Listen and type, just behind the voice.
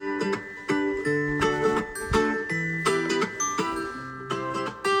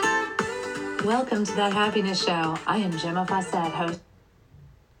Welcome to That Happiness Show. I am Gemma Fawcett, host.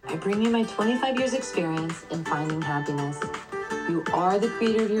 I bring you my 25 years experience in finding happiness. You are the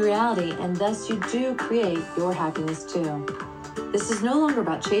creator of your reality, and thus you do create your happiness too. This is no longer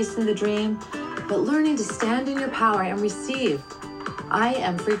about chasing the dream, but learning to stand in your power and receive. I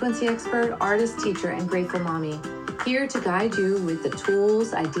am frequency expert, artist, teacher, and grateful mommy, here to guide you with the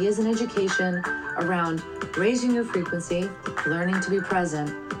tools, ideas, and education around raising your frequency, learning to be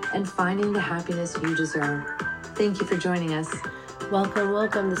present, and finding the happiness you deserve. Thank you for joining us.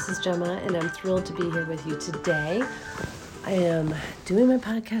 Welcome. This is Gemma, and I'm thrilled to be here with you today. I am doing my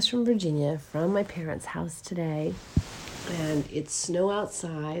podcast from Virginia, from my parents' house today, and it's snow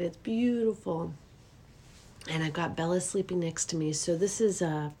outside. It's beautiful, and I've got Bella sleeping next to me, so this is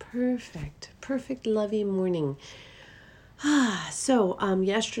a perfect, lovely morning. So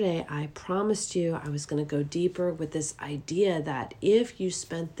yesterday I promised you I was going to go deeper with this idea that if you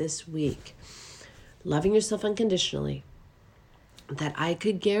spent this week loving yourself unconditionally, that I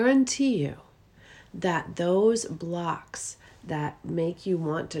could guarantee you that those blocks that make you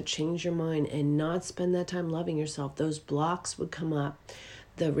want to change your mind and not spend that time loving yourself, those blocks would come up.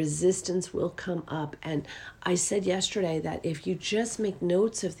 The resistance will come up. And I said yesterday that if you just make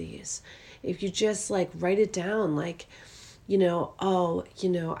notes of these, if you just write it down, I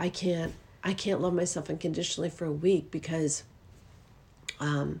can't love myself unconditionally for a week because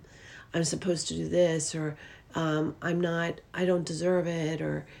I'm supposed to do this, or I don't deserve it,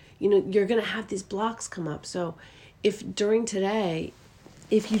 or, you're going to have these blocks come up. So if during today,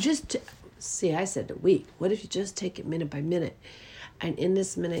 if you just, I said a week, what if you just take it minute by minute? And in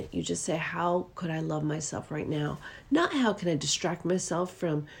this minute, you just say, how could I love myself right now? Not how can I distract myself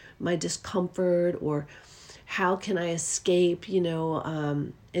from my discomfort, or how can I escape,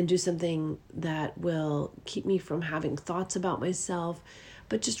 and do something that will keep me from having thoughts about myself,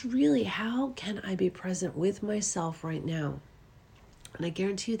 but just really, how can I be present with myself right now? And I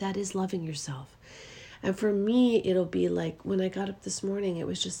guarantee you that is loving yourself. And for me, it'll be like when I got up this morning, it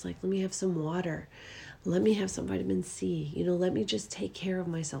was just let me have some water. Let me have some vitamin C. Let me just take care of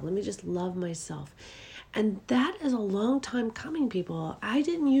myself. Let me just love myself. And that is a long time coming, people. I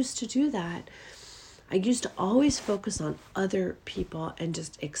didn't used to do that. I used to always focus on other people and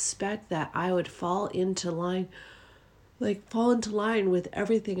just expect that I would fall into line with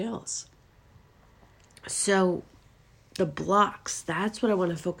everything else. So the blocks, that's what I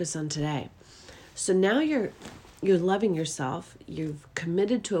want to focus on today. So now you're loving yourself. You've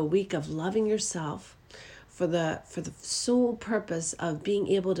committed to a week of loving yourself for the sole purpose of being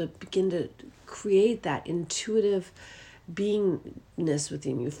able to begin to create that intuitive beingness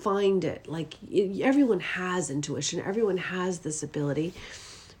within you. Find it. Everyone has intuition. Everyone has this ability.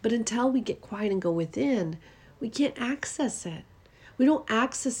 But until we get quiet and go within, we can't access it. We don't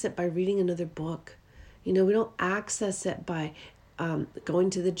access it by reading another book. We don't access it by going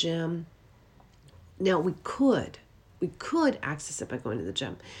to the gym. Now, we could access it by going to the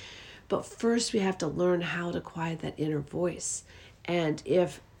gym. But first, we have to learn how to quiet that inner voice. And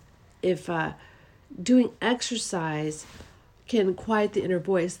if doing exercise can quiet the inner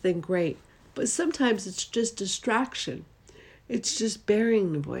voice, then great. But sometimes it's just distraction. It's just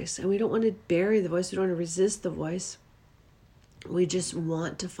burying the voice. And we don't want to bury the voice. We don't want to resist the voice. We just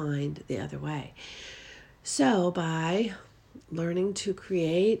want to find the other way. So by learning to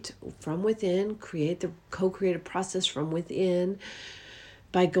create from within, create the co-creative process from within,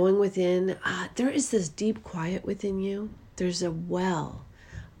 by going within, there is this deep quiet within you. There's a well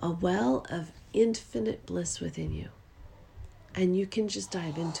of infinite bliss within you. And you can just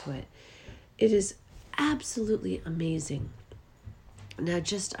dive into it. It is absolutely amazing. Now,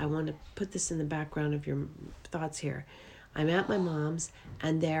 I want to put this in the background of your thoughts here. I'm at my mom's,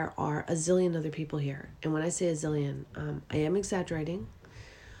 and there are a zillion other people here. And when I say a zillion, I am exaggerating,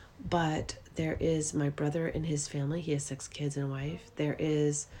 but there is my brother and his family. He has 6 kids and a wife. There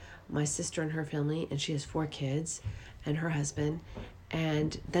is my sister and her family, and she has 4 kids, and her husband.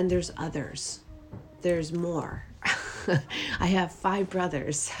 And then there's others. There's more. I have 5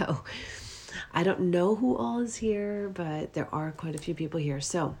 brothers, so I don't know who all is here, but there are quite a few people here.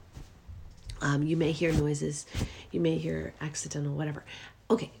 So you may hear noises, you may hear accidental, whatever.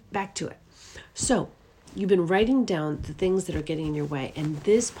 Okay, back to it. So you've been writing down the things that are getting in your way, and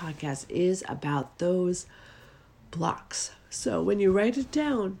this podcast is about those blocks. So when you write it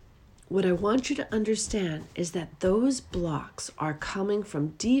down, what I want you to understand is that those blocks are coming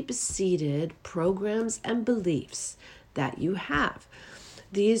from deep-seated programs and beliefs that you have.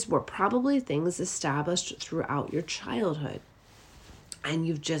 These were probably things established throughout your childhood. and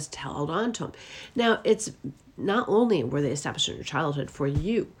you've just held on to them. Now, it's not only were they established in your childhood for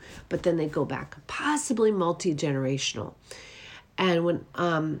you, but then they go back, possibly multi-generational. And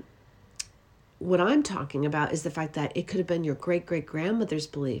what I'm talking about is the fact that it could have been your great-great-grandmother's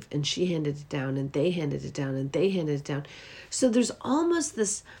belief, and she handed it down, and they handed it down, and they handed it down. So there's almost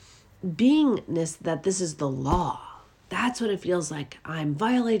this beingness that this is the law. That's what it feels like. I'm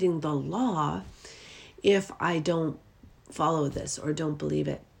violating the law if I don't follow this or don't believe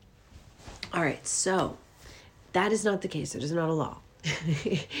it. All right, so that is not the case. It is not a law.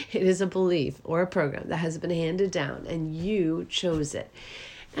 It is a belief or a program that has been handed down and you chose it.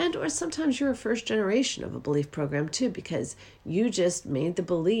 And or sometimes you're a first generation of a belief program too, because you just made the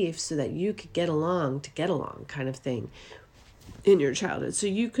belief so that you could get along to get along kind of thing in your childhood. So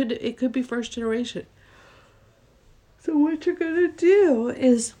it could be first generation. So what you're going to do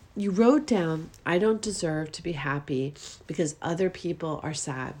is you wrote down, I don't deserve to be happy because other people are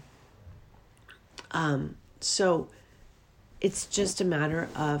sad. So it's just a matter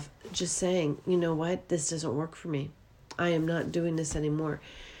of just saying, you know what, this doesn't work for me. I am not doing this anymore.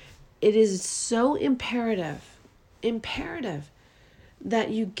 It is so imperative that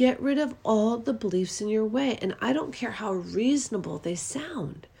you get rid of all the beliefs in your way. And I don't care how reasonable they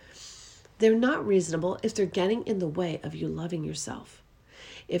sound. They're not reasonable if they're getting in the way of you loving yourself.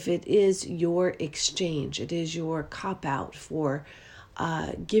 If it is your exchange, it is your cop-out for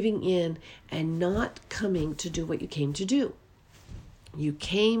giving in and not coming to do what you came to do. You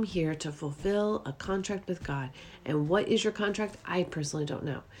came here to fulfill a contract with God. And what is your contract? I personally don't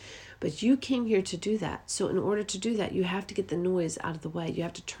know. But you came here to do that. So in order to do that, you have to get the noise out of the way. You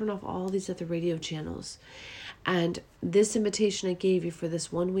have to turn off all these other radio channels. And this invitation I gave you for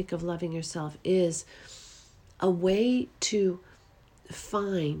this 1 week of loving yourself is a way to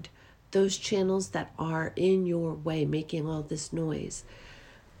find those channels that are in your way, making all this noise.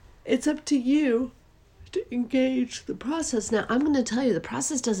 It's up to you to engage the process. Now, I'm going to tell you, the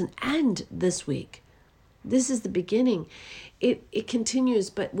process doesn't end this week. This is the beginning. It continues,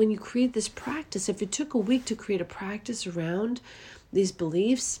 but when you create this practice, if it took a week to create a practice around these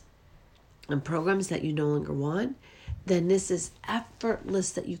beliefs and programs that you no longer want, then this is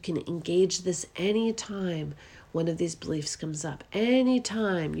effortless that you can engage this anytime one of these beliefs comes up.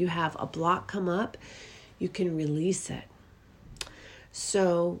 Anytime you have a block come up, you can release it.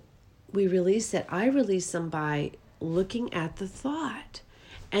 So we release it. I release them by looking at the thought.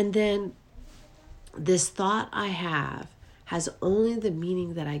 And then this thought I have has only the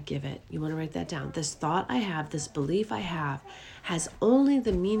meaning that I give it. You want to write that down. This thought I have, this belief I have, has only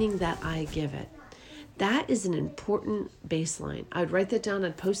the meaning that I give it. That is an important baseline. I would write that down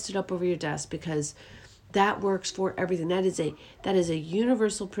and post it up over your desk because that works for everything. That is a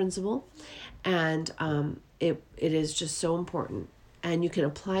universal principle, and it is just so important. And you can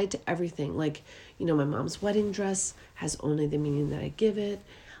apply it to everything. Like, my mom's wedding dress has only the meaning that I give it.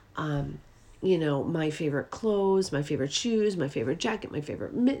 My favorite clothes, my favorite shoes, my favorite jacket, my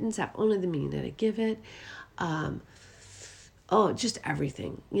favorite mittens have only the meaning that I give it. Just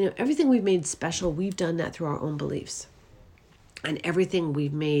everything. Everything we've made special, we've done that through our own beliefs. And everything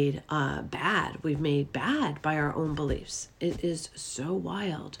we've made we've made bad by our own beliefs. It is so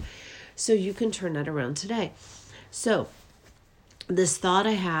wild. So you can turn that around today. So this thought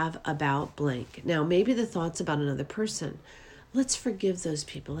I have about blank. Now, maybe the thought's about another person. Let's forgive those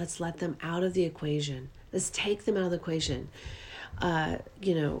people. Let's let them out of the equation. Let's take them out of the equation.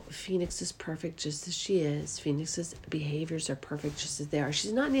 Phoenix is perfect just as she is. Phoenix's behaviors are perfect just as they are.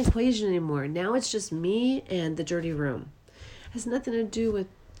 She's not in the equation anymore. Now it's just me and the dirty room. It has nothing to do with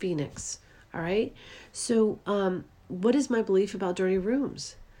Phoenix. All right? So what is my belief about dirty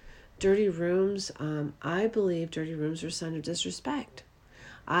rooms? Dirty rooms, I believe dirty rooms are a sign of disrespect.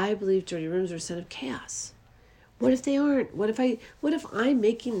 I believe dirty rooms are a sign of chaos. What if they aren't? What if I'm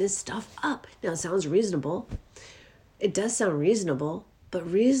making this stuff up? Now, it sounds reasonable. It does sound reasonable, but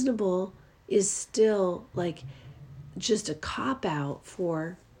reasonable is still like just a cop-out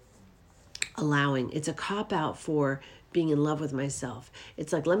for allowing. It's a cop-out for being in love with myself.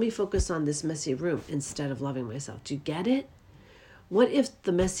 It's like, let me focus on this messy room instead of loving myself. Do you get it? What if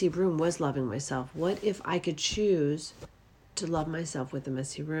the messy room was loving myself? What if I could choose to love myself with the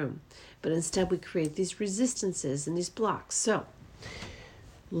messy room? But instead we create these resistances and these blocks. So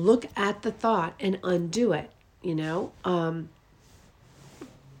look at the thought and undo it.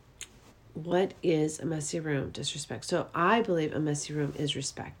 What is a messy room? Disrespect. So I believe a messy room is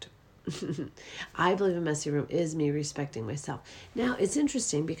respect. I believe a messy room is me respecting myself. Now, it's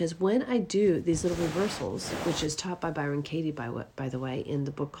interesting because when I do these little reversals, which is taught by Byron Katie, by the way, in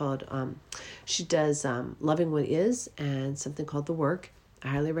the book called, she does Loving What Is and something called The Work. I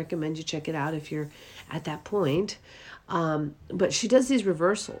highly recommend you check it out if you're at that point. But she does these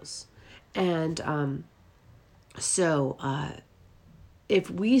reversals. And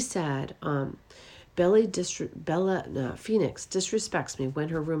if we said, Phoenix disrespects me when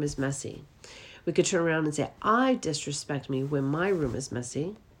her room is messy, we could turn around and say, I disrespect me when my room is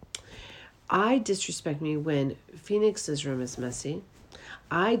messy. I disrespect me when Phoenix's room is messy.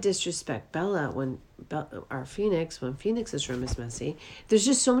 I disrespect Phoenix when Phoenix's room is messy. There's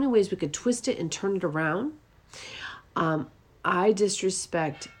just so many ways we could twist it and turn it around. I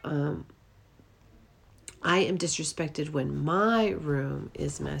am disrespected when my room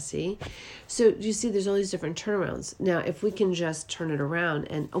is messy. So you see, there's all these different turnarounds. Now, if we can just turn it around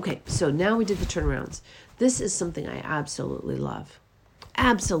okay, so now we did the turnarounds. This is something I absolutely love.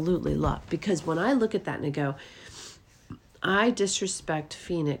 Absolutely love. Because when I look at that and I go, I disrespect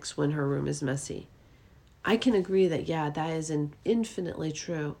Phoenix when her room is messy, I can agree that, yeah, that is infinitely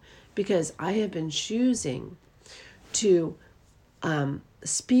true. Because I have been choosing to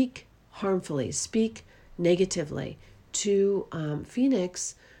speak harmfully, speak negatively to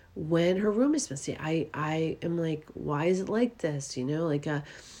Phoenix when her room is messy. I am like, why is it like this?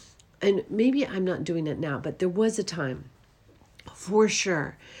 And maybe I'm not doing it now, but there was a time for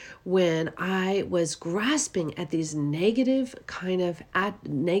sure when I was grasping at these negative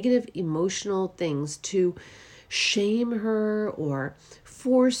emotional things to shame her or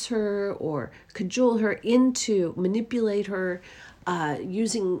force her or cajole her into, manipulate her,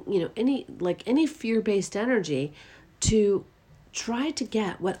 using any fear-based energy to try to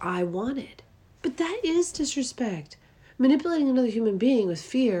get what I wanted. But that is disrespect. Manipulating another human being with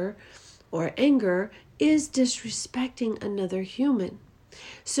fear or anger is disrespecting another human.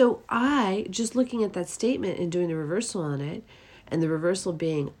 So I, just looking at that statement and doing the reversal on it, and the reversal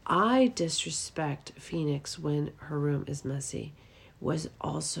being, I disrespect Phoenix when her room is messy, was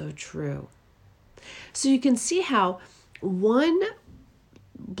also true. So you can see how one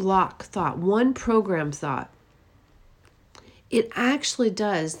block thought, one program thought, it actually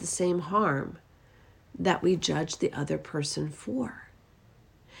does the same harm that we judge the other person for.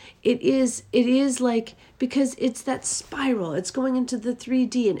 It is like, because it's that spiral, it's going into the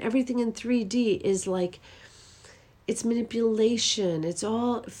 3D, and everything in 3D is like, it's manipulation. It's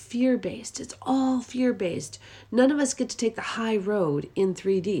all fear-based. None of us get to take the high road in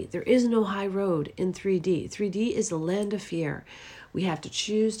 3D. There is no high road in 3D. 3D is the land of fear. We have to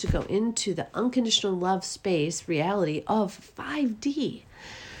choose to go into the unconditional love space reality of 5D.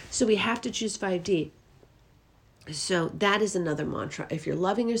 So we have to choose 5D. So that is another mantra. If you're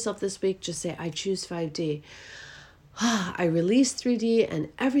loving yourself this week, just say, I choose 5D. I release 3D and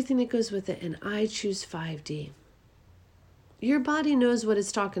everything that goes with it, and I choose 5D. Your body knows what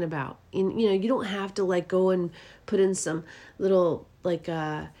it's talking about. You don't have to go and put in some little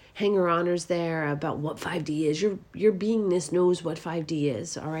hanger-oners there about what 5D is. Your beingness knows what 5D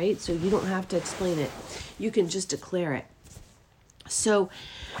is, all right? So you don't have to explain it. You can just declare it. So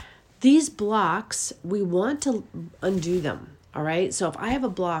these blocks, we want to undo them, all right? So if I have a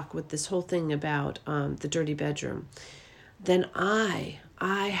block with this whole thing about the dirty bedroom, then I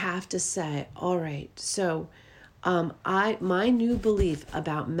have to say, all right, so my new belief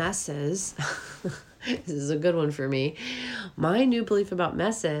about messes, this is a good one for me. My new belief about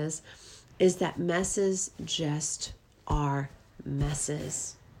messes is that messes just are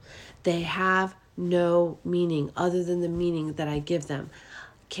messes. They have no meaning other than the meaning that I give them.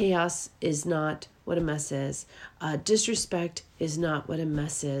 Chaos is not what a mess is. Disrespect is not what a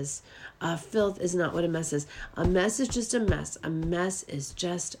mess is. Filth is not what a mess is. A mess is just a mess. A mess is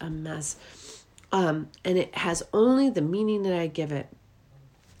just a mess. And it has only the meaning that I give it.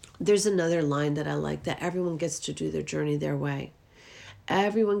 There's another line that I like, that everyone gets to do their journey their way.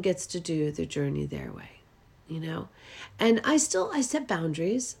 Everyone gets to do their journey their way, And I set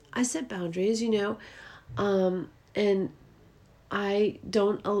boundaries. And I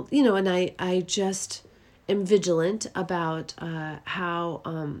don't, and I just am vigilant about how,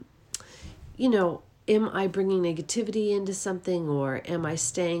 am I bringing negativity into something, or am I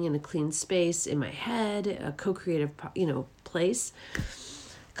staying in a clean space in my head, a co-creative, place?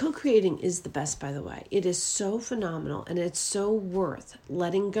 Co-creating is the best, by the way. It is so phenomenal, and it's so worth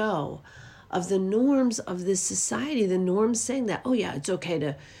letting go of the norms of this society, the norms saying that, oh yeah, it's okay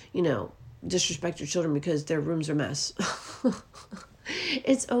to, disrespect your children because their rooms are a mess.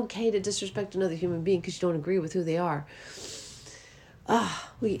 It's okay to disrespect another human being because you don't agree with who they are.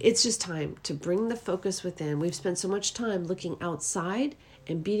 It's just time to bring the focus within. We've spent so much time looking outside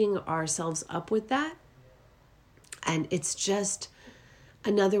and beating ourselves up with that. And it's just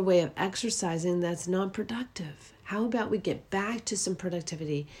another way of exercising that's non-productive. How about we get back to some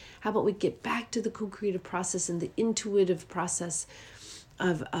productivity? How about we get back to the co-creative process and the intuitive process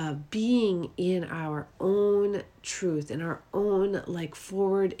of being in our own truth, in our own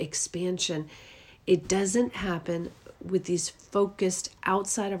forward expansion. It doesn't happen with these focused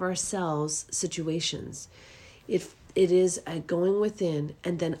outside of ourselves situations. It is a going within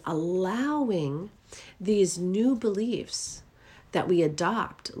and then allowing these new beliefs that we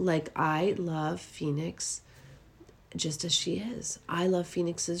adopt, like I love Phoenix just as she is. I love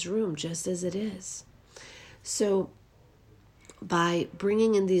Phoenix's room just as it is. So by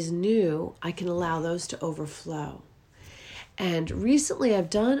bringing in these new, I can allow those to overflow. And recently I've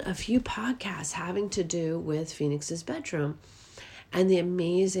done a few podcasts having to do with Phoenix's bedroom. And the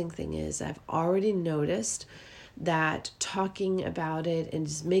amazing thing is I've already noticed that talking about it and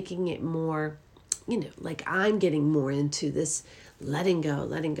just making it more, I'm getting more into this letting go.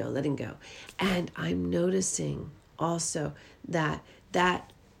 And I'm noticing also that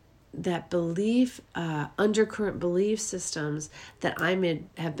belief, undercurrent belief systems that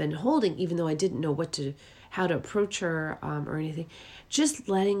have been holding, even though I didn't know how to approach her or anything, just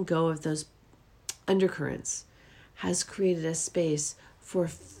letting go of those undercurrents has created a space for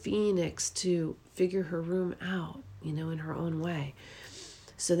Phoenix to figure her room out, in her own way.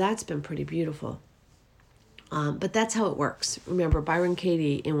 So that's been pretty beautiful. But that's how it works. Remember, Byron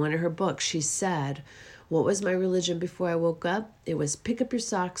Katie, in one of her books, she said, what was my religion before I woke up? It was pick up your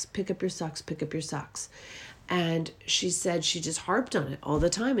socks, pick up your socks, pick up your socks. And she said she just harped on it all the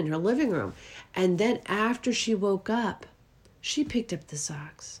time in her living room. And then after she woke up, she picked up the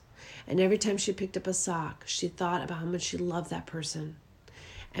socks. And every time she picked up a sock, she thought about how much she loved that person.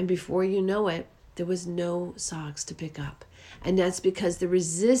 And before you know it, there was no socks to pick up. And that's because the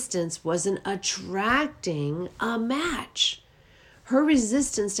resistance wasn't attracting a match. Her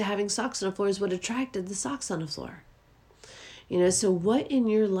resistance to having socks on the floor is what attracted the socks on the floor. So what in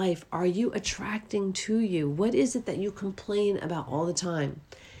your life are you attracting to you? What is it that you complain about all the time?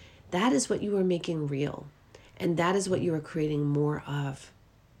 That is what you are making real. And that is what you are creating more of.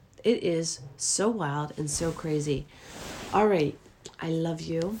 It is so wild and so crazy. All right. I love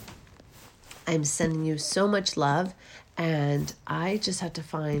you. I'm sending you so much love. And I just have to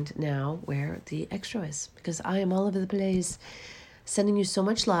find now where the extra is, because I am all over the place. Sending you so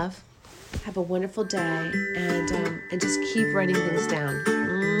much love. Have a wonderful day, and just keep writing things down.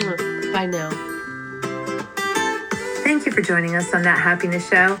 Bye now. Thank you for joining us on That Happiness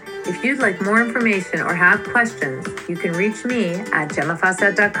Show. If you'd like more information or have questions, you can reach me at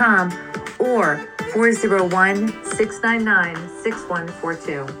GemmaFawcett.com or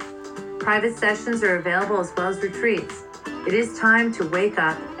 401-699-6142. Private sessions are available as well as retreats. It is time to wake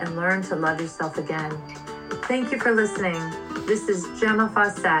up and learn to love yourself again. Thank you for listening. This is Gemma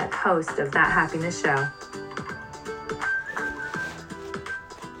Fawcett, host of That Happiness Show.